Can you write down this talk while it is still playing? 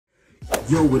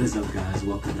Yo, what is up, guys?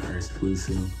 Welcome to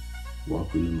Ersklusive.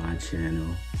 Welcome to my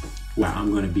channel, where I'm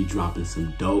going to be dropping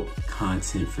some dope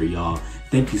content for y'all.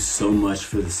 Thank you so much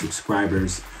for the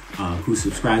subscribers who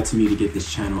subscribed to me to get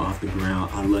this channel off the ground.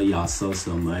 I love y'all so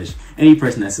much. Any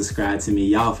person that subscribed to me,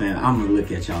 y'all fam, I'm going to look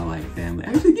at y'all like family.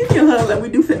 Actually, give me a hug like we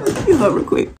do family. Give me a hug real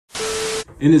quick.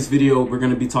 In this video, we're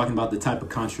going to be talking about the type of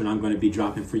content I'm going to be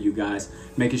dropping for you guys,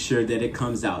 making sure that it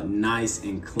comes out nice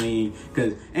and clean,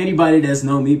 because anybody that's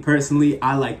known me personally,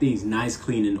 I like things nice,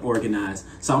 clean, and organized.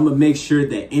 So I'm going to make sure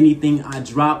that anything I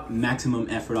drop,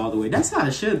 maximum effort all the way. That's how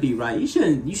it should be, right? You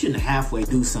shouldn't halfway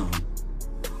do something.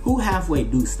 Who halfway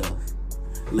do stuff?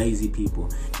 Lazy people.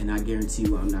 And I guarantee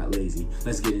you I'm not lazy.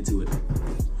 Let's get into it.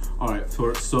 All right,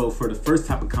 so for the first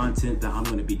type of content that I'm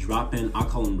going to be dropping, I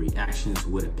call them reactions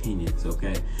with opinions,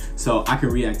 okay? So I can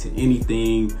react to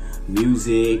anything,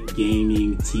 music,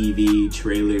 gaming, TV,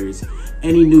 trailers,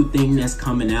 any new thing that's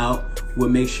coming out. We'll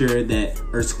make sure that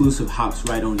Ersklusive hops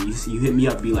right on it. You hit me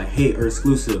up, be like, hey,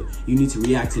 Ersklusive, you need to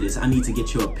react to this. I need to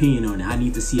get your opinion on it. I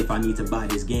need to see if I need to buy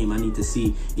this game. I need to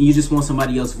see, and you just want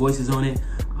somebody else's voices on it.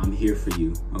 I'm here for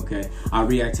you, okay? I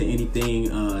react to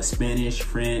anything, Spanish,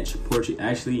 French, Portuguese.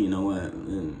 Actually, you know what?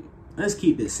 Let's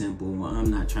keep it simple. I'm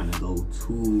not trying to go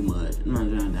too much. I'm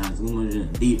not trying to dive too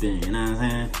much deep in, you know what I'm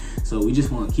saying? So we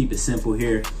just want to keep it simple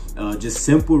here. Just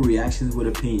simple reactions with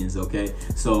opinions, okay?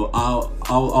 So I'll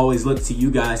always look to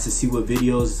you guys to see what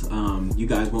videos you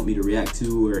guys want me to react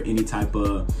to, or any type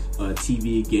of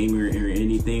TV, gamer, or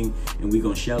anything, and we're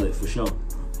gonna shell it for sure.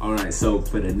 All right, so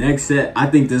for the next set, I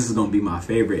think this is gonna be my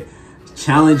favorite.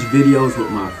 Challenge videos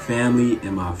with my family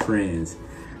and my friends.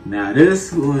 Now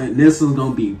this is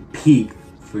gonna be peak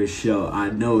for sure.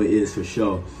 I know it is for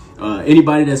sure.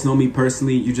 Anybody that's known me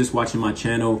personally, you just watching my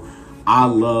channel, I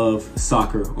love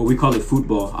soccer, or we call it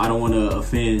football. I don't wanna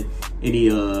offend any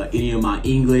of my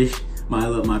English,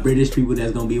 my British people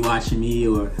that's gonna be watching me,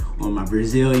 or my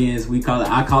Brazilians.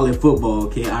 I call it football,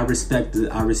 okay? I respect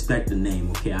the name,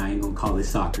 okay? I ain't gonna call it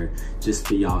soccer just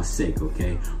for y'all's sake,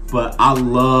 okay? But I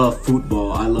love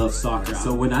football, I love soccer.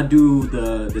 So when I do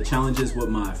the challenges with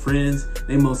my friends,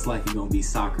 they most likely gonna be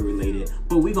soccer related,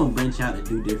 but we gonna branch out and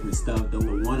do different stuff. The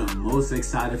one I'm most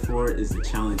excited for is the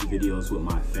challenge videos with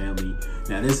my family.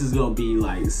 Now this is gonna be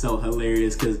like so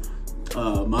hilarious, because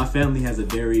my family has a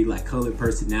very like colored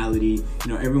personality.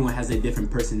 You know, everyone has their different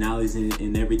personalities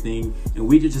and everything, and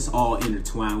we just all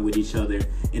intertwine with each other,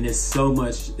 and it's so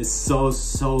much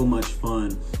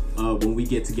fun when we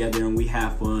get together and we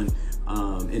have fun.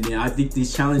 And then I think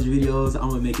these challenge videos, I'm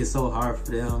gonna make it so hard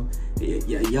for them.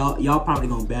 Yeah, y'all probably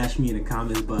gonna bash me in the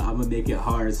comments, but I'm gonna make it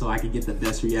hard so I can get the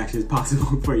best reactions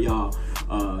possible for y'all.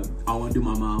 I wanna do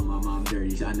my mom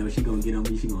dirty. I know she gonna get on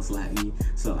me, she gonna slap me,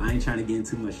 so I ain't trying to get in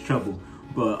too much trouble.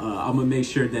 But I'm gonna make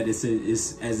sure that it's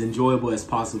as enjoyable as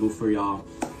possible for y'all,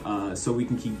 so we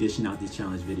can keep dishing out these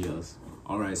challenge videos.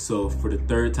 All right, so for the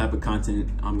third type of content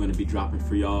I'm gonna be dropping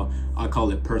for y'all, I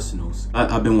call it personals.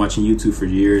 I've been watching YouTube for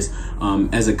years.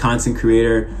 As a content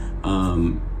creator,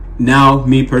 now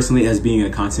me personally, as being a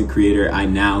content creator, I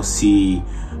now see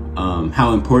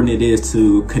how important it is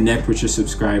to connect with your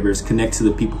subscribers, connect to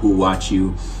the people who watch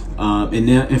you,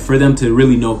 and for them to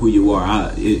really know who you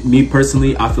are. Me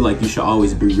personally, I feel like you should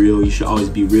always be real. You should always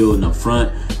be real and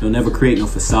upfront. You'll never create no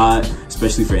facade,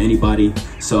 especially for anybody.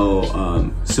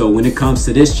 So when it comes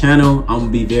to this channel, I'm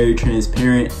gonna be very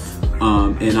transparent,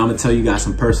 and I'm gonna tell you guys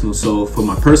some personals. So for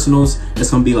my personals, it's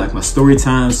gonna be like my story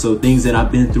time. So things that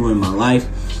I've been through in my life,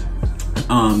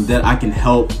 that I can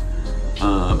help.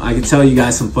 I can tell you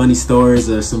guys some funny stories,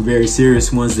 or some very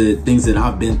serious ones, things that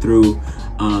I've been through,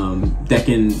 that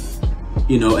can,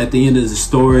 you know, at the end of the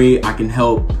story, I can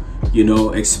help, you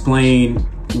know, explain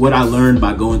what I learned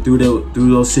by going through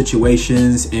those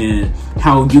situations, and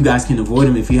how you guys can avoid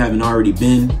them if you haven't already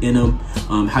been in them,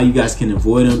 how you guys can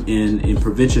avoid them and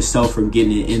prevent yourself from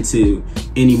getting into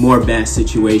any more bad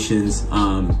situations,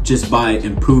 just by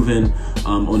improving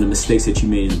on the mistakes that you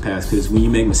made in the past. Because when you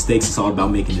make mistakes, it's all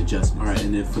about making adjustments. All right,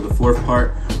 and then for the fourth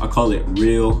part, I call it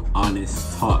real,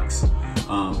 honest talks.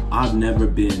 I've never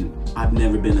been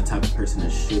the type of person to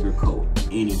sugarcoat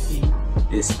anything,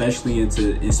 especially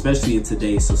in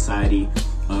today's society,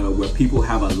 where people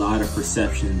have a lot of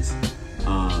perceptions,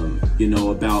 you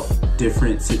know, about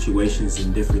different situations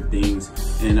and different things.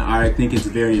 And I think it's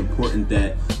very important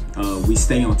that we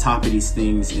stay on top of these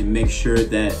things and make sure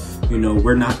that, you know,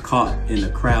 we're not caught in the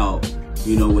crowd,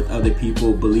 you know, with other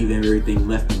people believing everything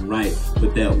left and right,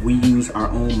 but that we use our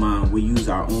own mind, we use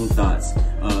our own thoughts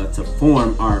to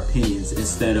form our opinions,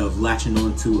 instead of latching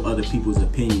on to other people's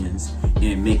opinions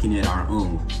and making it our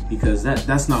own. Because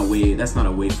that's not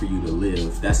a way for you to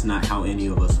live. That's not how any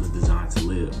of us was designed to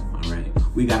live. All right.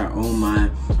 We got our own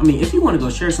mind. I mean, if you want to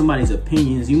go share somebody's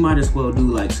opinions, you might as well do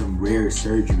like some rare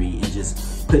surgery and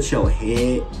just put your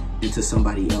head into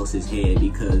somebody else's head,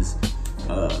 because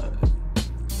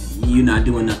you're not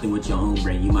doing nothing with your own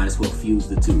brain. You might as well fuse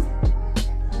the two.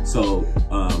 So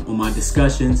on my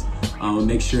discussions, I'll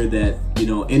make sure that, you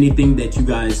know, anything that you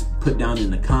guys put down in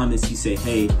the comments, you say,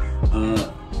 hey,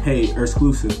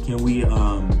 Ersklusive,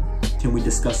 can we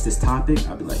discuss this topic?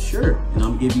 I'll be like, sure. And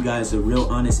I'm gonna give you guys a real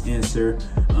honest answer,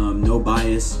 no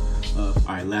bias. All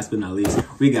right, last but not least,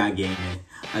 we got gaming.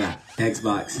 I got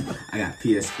Xbox, I got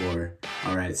PS4.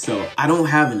 All right, so I don't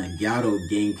have an Elgato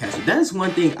game capture. That's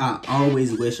one thing I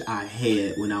always wish I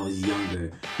had when I was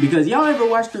younger. Because y'all ever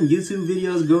watch them YouTube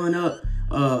videos growing up?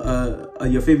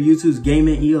 Your favorite YouTube's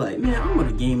gaming, and you're like, man, I want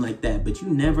a game like that, but you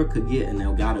never could get an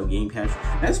Elgato game capture.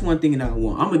 That's one thing that I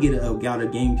want. I'm gonna get an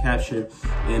Elgato game capture,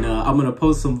 and I'm gonna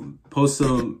post some,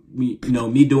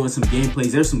 me doing some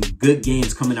gameplays. There's some good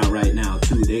games coming out right now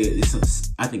too.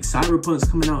 I think Cyberpunk's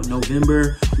coming out in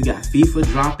November. We got FIFA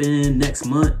dropping next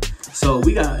month. So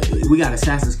we got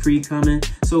Assassin's Creed coming.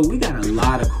 So we got a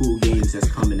lot of cool games that's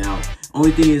coming out.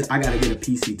 Only thing is, I gotta get a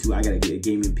PC too. I gotta get a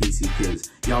gaming PC,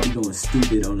 because y'all be going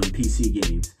stupid on them PC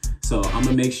games. So I'm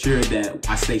gonna make sure that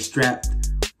I stay strapped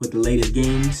with the latest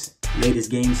games, latest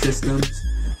game systems.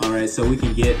 All right, so we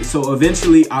can get, so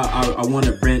eventually I want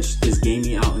to branch this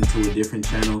gaming out into a different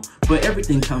channel, but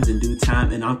everything comes in due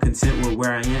time, and I'm content with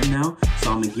where I am now.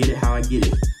 So I'm gonna get it how I get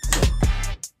it. So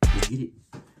let's get it.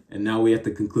 And now we're at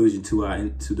the conclusion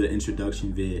to the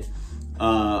introduction vid.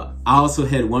 I also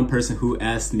had one person who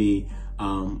asked me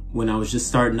when I was just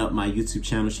starting up my YouTube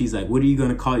channel, she's like, what are you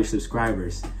gonna call your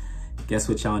subscribers? Guess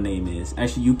what y'all name is?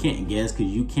 Actually, you can't guess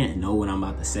because you can't know what I'm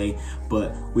about to say,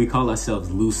 but we call ourselves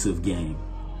Ersklusive Gang.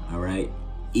 All right,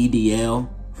 EDL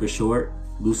for short,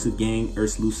 Ersklusive Gang,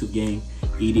 Ersklusive Gang,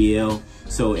 EDL.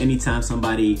 So anytime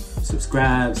somebody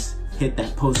subscribes, hit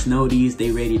that post notice,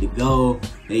 they ready to go.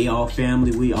 They all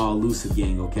family, we all Ersklusive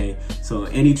Gang, okay? So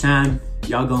anytime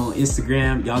y'all go on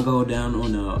Instagram, y'all go down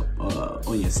on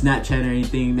your Snapchat or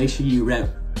anything, make sure you rep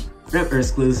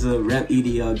Ersklusive, rep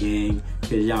EDL Gang,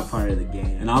 because y'all part of the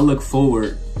gang. And I look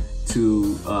forward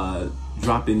to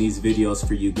dropping these videos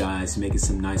for you guys, making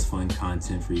some nice fun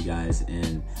content for you guys.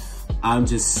 And I'm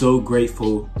just so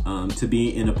grateful to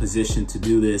be in a position to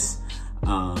do this,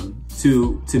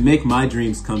 to make my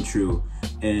dreams come true,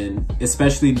 and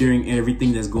especially during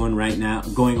everything that's going on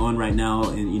right now,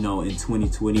 and in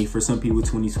 2020. For some people,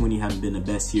 2020 haven't been the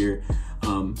best year.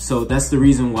 So that's the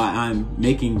reason why I'm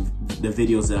making the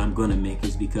videos that I'm gonna make,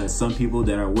 is because some people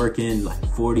that are working like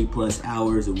 40+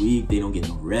 hours a week, they don't get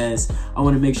no rest. I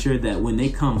want to make sure that when they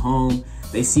come home,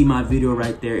 they see my video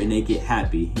right there and they get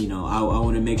happy. I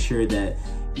want to make sure that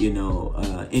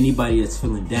anybody that's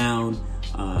feeling down,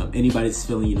 anybody that's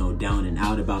feeling down and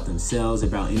out about themselves,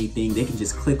 about anything, they can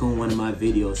just click on one of my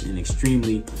videos and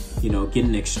extremely get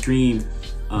an extreme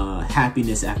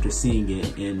happiness after seeing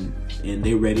it, and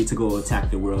they're ready to go attack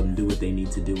the world and do what they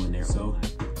need to do in there. So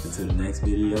until the next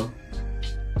video,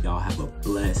 y'all have a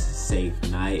blessed, safe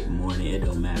night, morning, it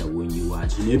don't matter when you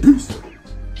watching it. Peace.